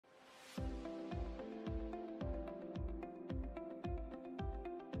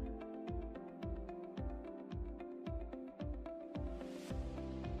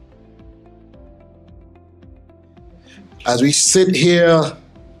as we sit here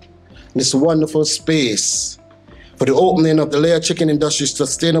in this wonderful space for the opening of the layer chicken industry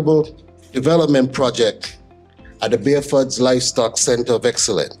sustainable development project at the Bayford's Livestock Center of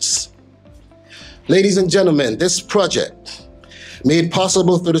Excellence. Ladies and gentlemen, this project, made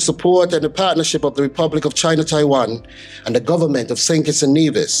possible through the support and the partnership of the Republic of China, Taiwan, and the government of St. Kitts and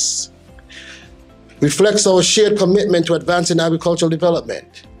Nevis, reflects our shared commitment to advancing agricultural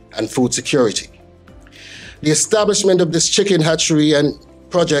development and food security. The establishment of this chicken hatchery and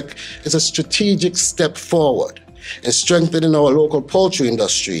project is a strategic step forward in strengthening our local poultry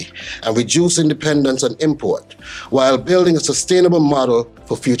industry and reducing dependence on import, while building a sustainable model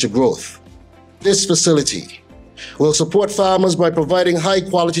for future growth. This facility will support farmers by providing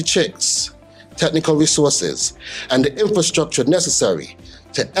high-quality chicks, technical resources, and the infrastructure necessary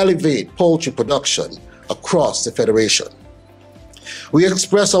to elevate poultry production across the Federation. We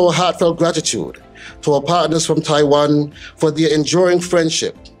express our heartfelt gratitude to our partners from Taiwan for their enduring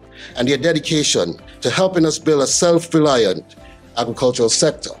friendship and their dedication to helping us build a self-reliant agricultural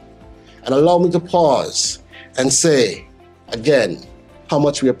sector. And allow me to pause and say again how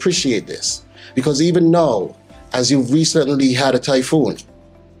much we appreciate this, because even now, as you've recently had a typhoon,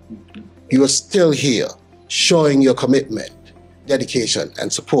 you are still here showing your commitment, dedication,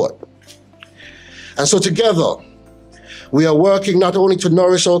 and support. And so together, we are working not only to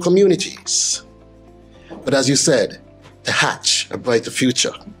nourish our communities, but as you said, to hatch a brighter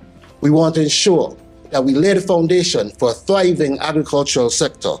future. We want to ensure that we lay the foundation for a thriving agricultural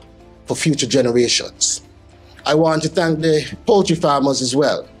sector for future generations. I want to thank the poultry farmers as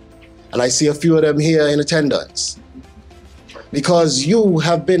well, and I see a few of them here in attendance, because you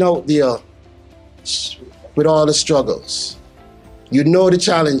have been out there with all the struggles. You know the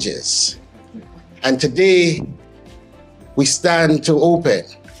challenges. And today, we stand to open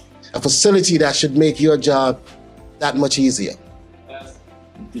a facility that should make your job that much easier.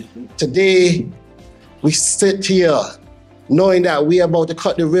 Today, we sit here knowing that we are about to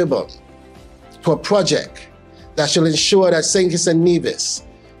cut the ribbon to a project that shall ensure that St. Kitts and Nevis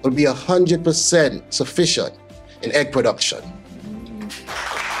will be 100% sufficient in egg production.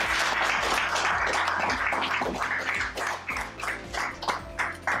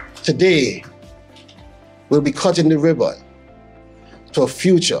 Today, we'll be cutting the ribbon to a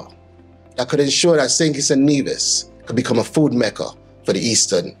future that could ensure that St. Kitts and Nevis could become a food mecca for the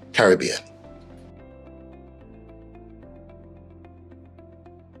Eastern Caribbean.